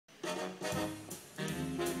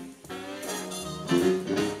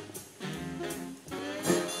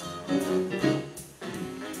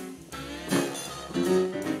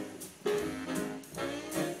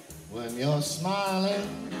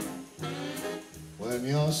When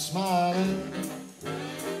you're smiling,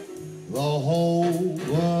 the whole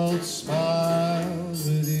world smiles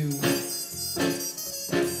with you.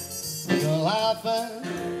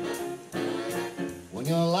 When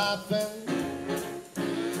you're laughing,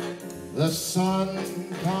 the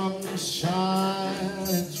sun comes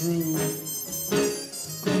shining through.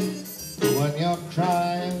 When you're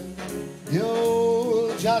crying,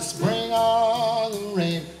 you'll just bring on the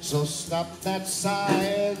rain. So stop that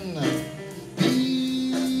sighing,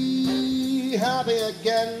 be happy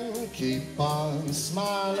again, keep on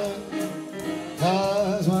smiling.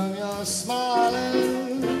 'Cause when you're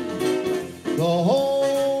smiling, the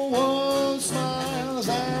whole world smiles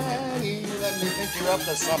at you. Let me think you're up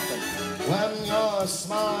to something. When you're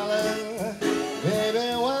smiling,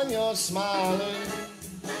 baby, when you're smiling,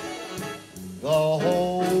 the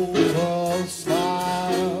whole world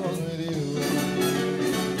smiles with you.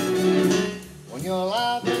 When you're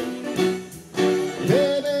laughing,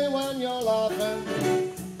 baby, when you're laughing,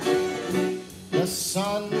 the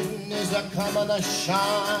sun is a-coming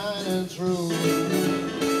a-shining through.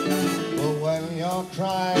 But when you're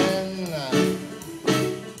crying,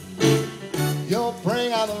 you'll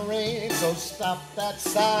bring out the rain. So stop that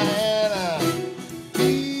sighing,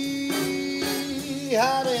 be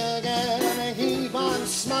happy again, and keep on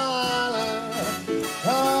smiling.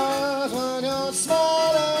 'Cause when you're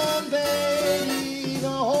smiling, baby, the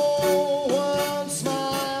whole world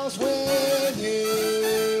smiles with you.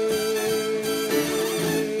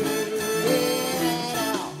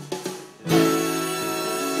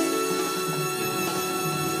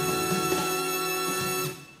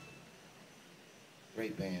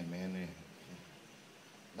 Great band, man. They're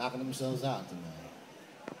knocking themselves out tonight.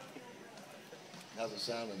 How's it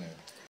sounding there?